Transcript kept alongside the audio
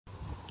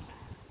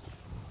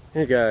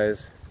Hey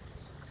guys,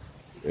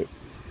 like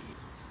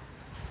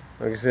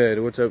I said,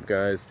 what's up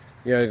guys?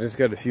 Yeah, I just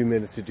got a few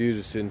minutes to do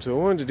this in, so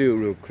I wanted to do it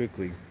real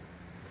quickly.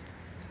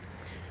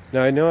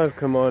 Now I know I've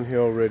come on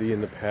here already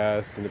in the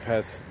past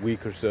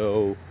week or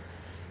so,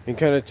 and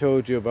kind of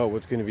told you about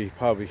what's going to be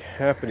probably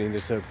happening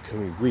this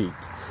upcoming week.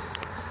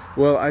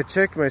 Well, I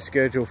checked my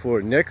schedule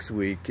for next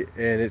week,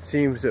 and it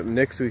seems that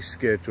next week's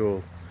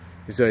schedule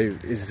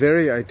is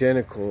very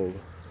identical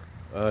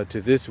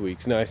to this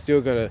week's. Now I still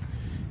gotta.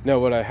 Now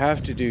what I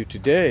have to do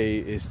today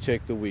is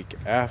check the week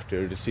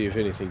after to see if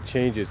anything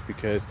changes,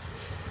 because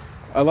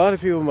a lot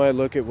of people might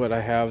look at what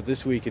I have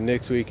this week and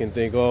next week and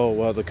think, oh,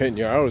 well, they're cutting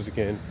your hours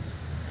again.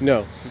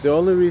 No, the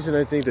only reason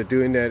I think they're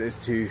doing that is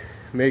to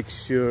make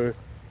sure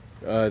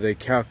they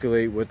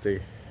calculate what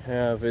they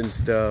have and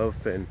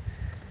stuff, and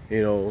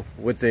you know,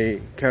 what they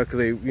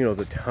calculate, you know,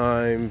 the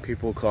time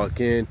people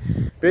clock in.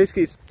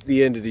 Basically, it's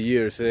the end of the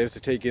year, so they have to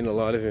take in a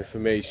lot of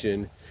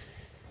information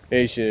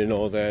and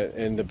all that,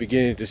 and the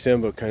beginning of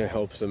December kind of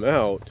helps them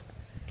out.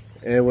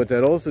 And what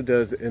that also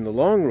does in the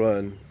long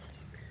run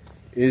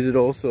is it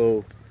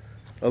also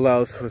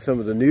allows for some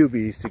of the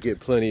newbies to get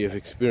plenty of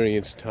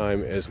experience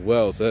time as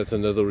well. So that's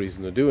another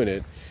reason they're doing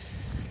it.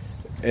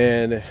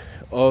 And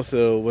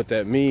also what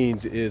that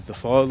means is the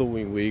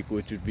following week,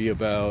 which would be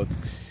about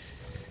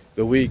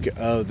the week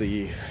of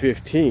the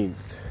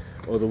 15th,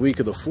 or the week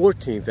of the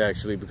 14th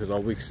actually, because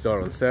our weeks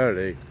start on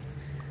Saturday,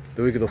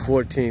 the week of the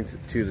 14th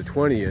to the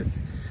 20th,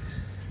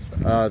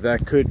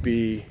 that could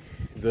be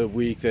the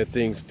week that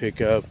things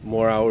pick up,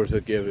 more hours are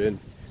given,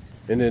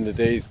 and then the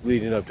days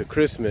leading up to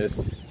Christmas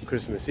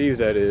Eve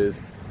that is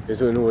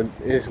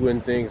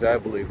when things, I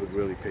believe, would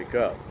really pick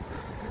up.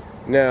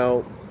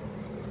 Now,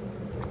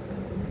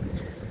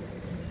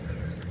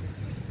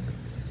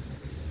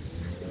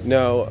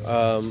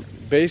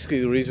 basically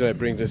the reason I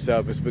bring this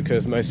up is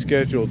because my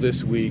schedule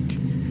this week,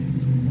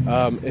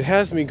 it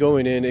has me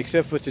going in,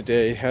 except for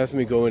today, it has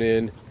me going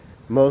in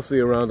mostly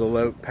around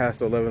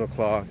past 11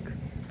 o'clock.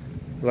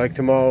 Like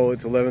tomorrow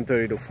it's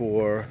 11:30 to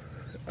 4,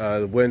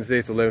 Wednesday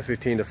it's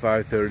 11:15 to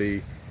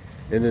 5:30,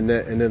 and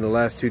then the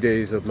last 2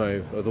 days of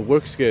the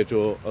work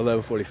schedule,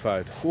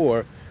 11:45 to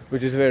 4,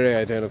 which is very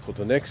identical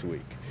to next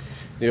week.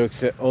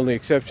 The only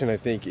exception, I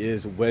think,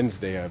 is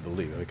Wednesday, I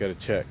believe. I gotta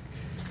check.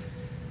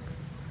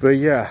 But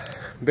yeah,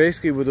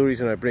 basically the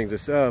reason I bring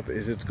this up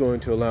is it's going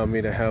to allow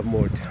me to have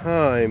more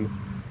time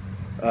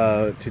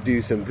to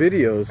do some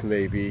videos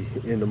maybe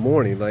in the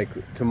morning. Like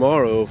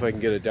tomorrow, if I can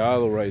get a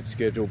dial-a-ride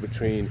schedule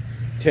between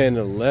 10 and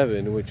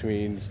 11, which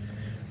means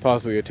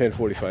possibly a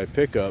 10:45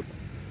 pickup,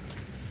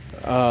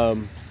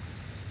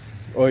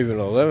 or even an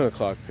 11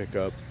 o'clock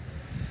pickup,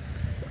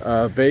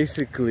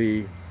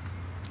 basically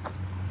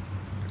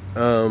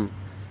that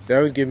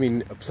would give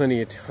me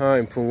plenty of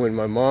time from when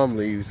my mom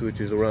leaves,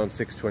 which is around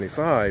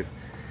 6:25,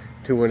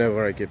 to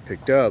whenever I get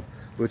picked up,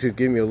 which would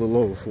give me a little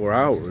over 4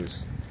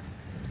 hours.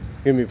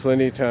 Give me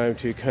plenty of time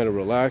to kind of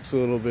relax a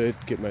little bit,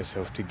 get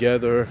myself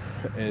together,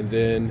 and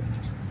then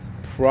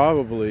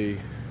probably,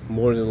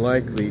 more than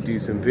likely, do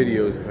some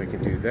videos if I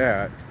can do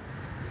that.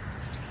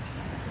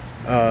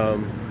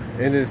 And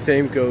then the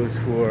same goes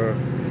for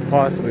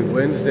possibly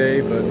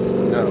Wednesday, but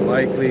not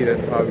likely. That's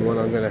probably when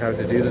I'm going to have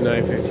to do the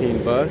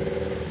 9:15 bus.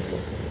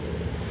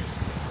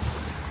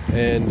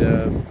 And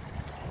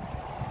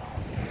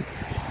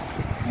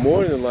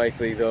more than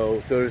likely, though,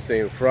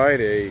 Thursday and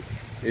Friday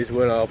is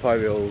when I'll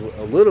probably have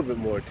a little bit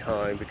more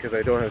time, because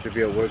I don't have to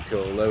be at work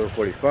till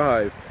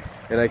 11:45,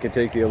 and I can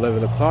take the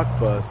 11 o'clock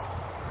bus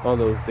on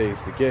those days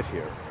to get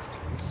here.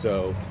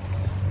 So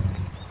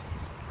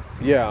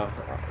yeah,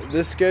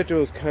 this schedule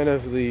is going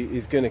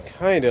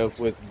to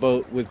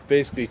with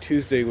basically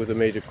Tuesday with a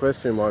major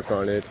question mark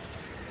on it,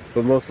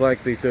 but most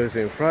likely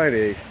Thursday and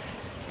Friday,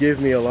 give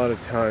me a lot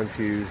of time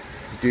to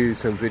do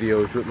some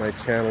videos with my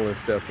channel and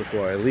stuff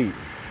before I leave.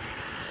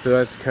 So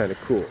that's kind of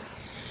cool.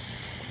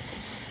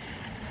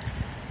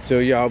 So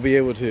yeah, I'll be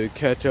able to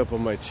catch up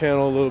on my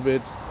channel a little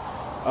bit,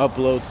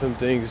 upload some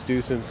things,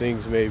 do some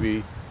things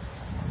maybe.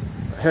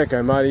 Heck,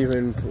 I might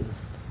even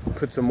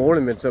put some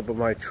ornaments up on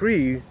my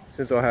tree,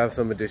 since I'll have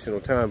some additional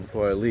time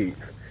before I leave.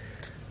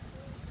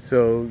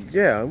 So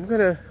yeah, I'm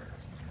gonna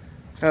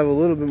have a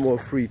little bit more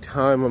free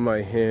time on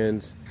my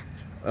hands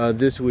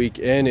this week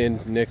and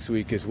in next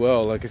week as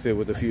well. Like I said,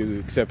 with a few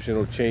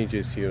exceptional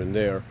changes here and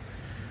there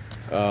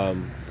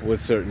with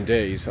certain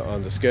days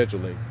on the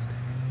scheduling.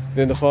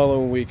 Then the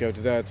following week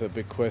after that's a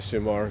big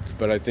question mark,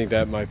 but I think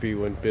that might be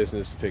when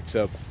business picks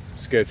up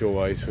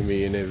schedule-wise for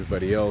me and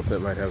everybody else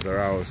that might have their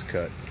hours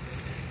cut.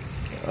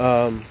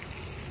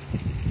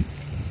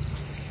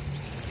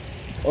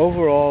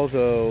 Overall,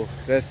 though,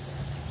 that's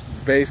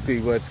basically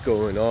what's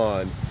going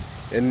on,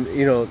 and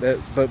you know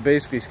but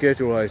basically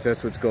schedule-wise,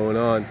 that's what's going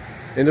on.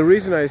 And the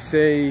reason I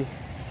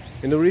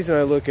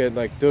look at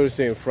like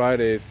Thursday and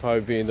Friday as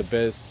probably being the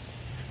best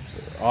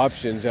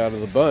options out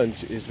of the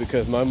bunch is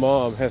because my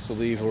mom has to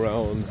leave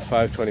around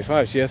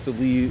 5:25. She has to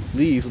leave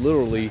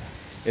literally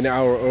an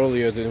hour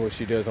earlier than what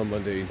she does on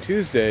Monday and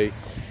Tuesday.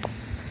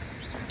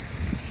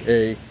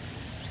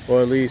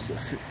 or at least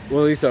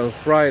on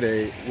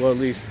Friday, well, at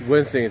least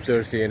Wednesday and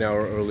Thursday an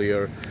hour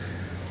earlier.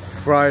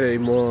 Friday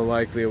more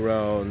likely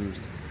around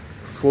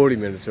 40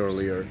 minutes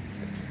earlier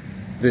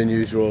than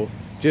usual,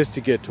 just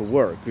to get to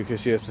work,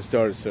 because she has to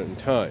start at certain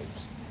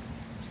times.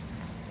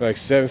 Like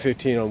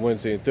 7:15 on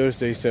Wednesday and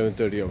Thursday,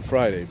 7:30 on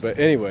Friday. But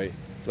anyway,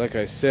 like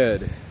I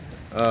said,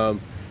 the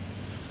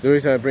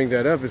reason I bring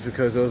that up is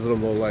because those are the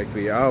more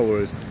likely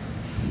hours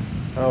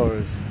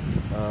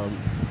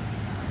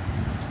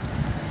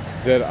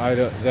that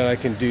I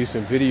can do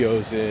some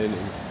videos in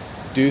and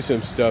do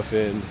some stuff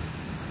in,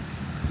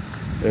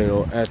 you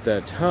know, at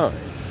that time.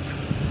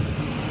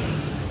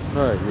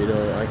 You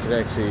know, I can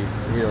actually,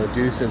 you know,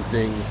 do some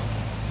things,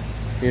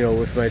 you know,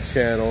 with my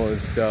channel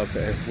and stuff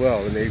as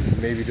well, and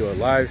maybe do a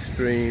live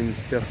stream,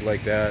 stuff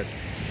like that,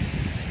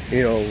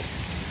 you know,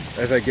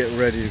 as I get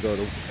ready to go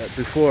to,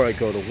 before I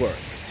go to work.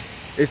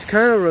 It's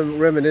kind of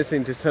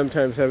reminiscing to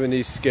sometimes having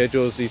these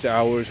schedules, these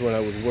hours when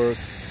I would work,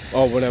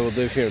 or when I would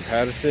live here in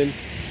Patterson,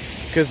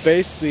 because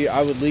basically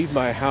I would leave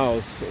my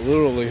house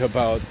literally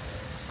about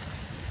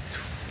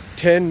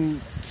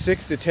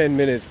 6 to 10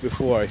 minutes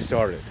before I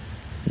started,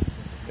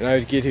 and I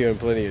would get here in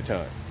plenty of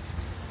time.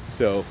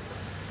 So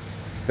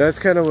that's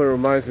kind of what it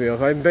reminds me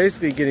of. I'm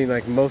basically getting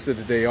like most of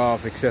the day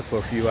off except for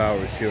a few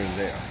hours here and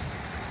there.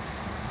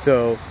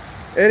 So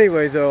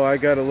anyway, though, I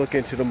got to look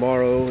into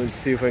tomorrow and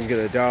see if I can get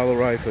a dollar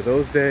right for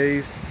those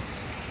days,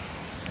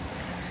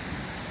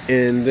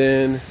 and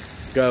then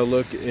got to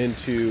look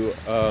into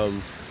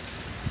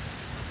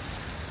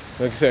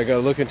like I said, I got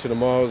to look into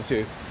tomorrow to see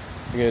if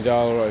I can get a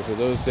dollar right for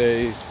those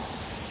days,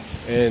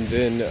 and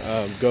then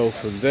go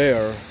from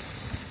there.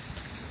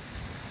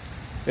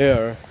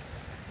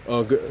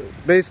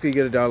 Basically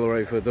get a dollar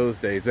right for those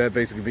days. That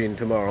basically being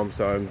tomorrow. I'm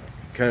sorry, I'm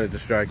kind of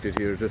distracted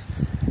here, just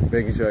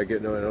making sure I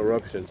get no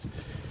interruptions.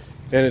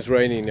 And it's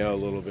raining now a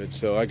little bit,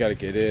 so I got to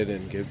get in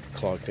and get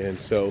clocked in.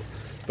 So,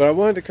 but I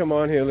wanted to come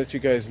on here and let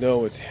you guys know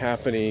what's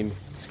happening,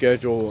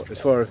 schedule as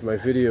far as my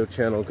video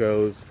channel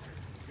goes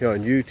here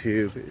on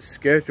YouTube,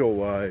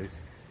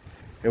 schedule-wise,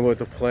 and what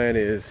the plan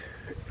is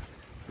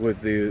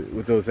with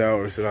those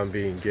hours that I'm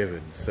being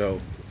given. So,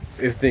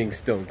 if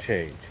things don't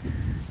change.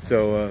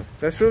 So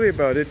that's really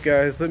about it,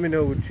 guys. Let me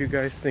know what you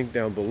guys think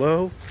down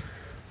below.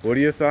 What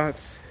are your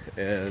thoughts?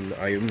 And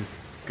I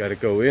got to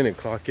go in and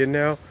clock in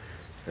now,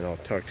 and I'll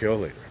talk to y'all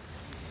later.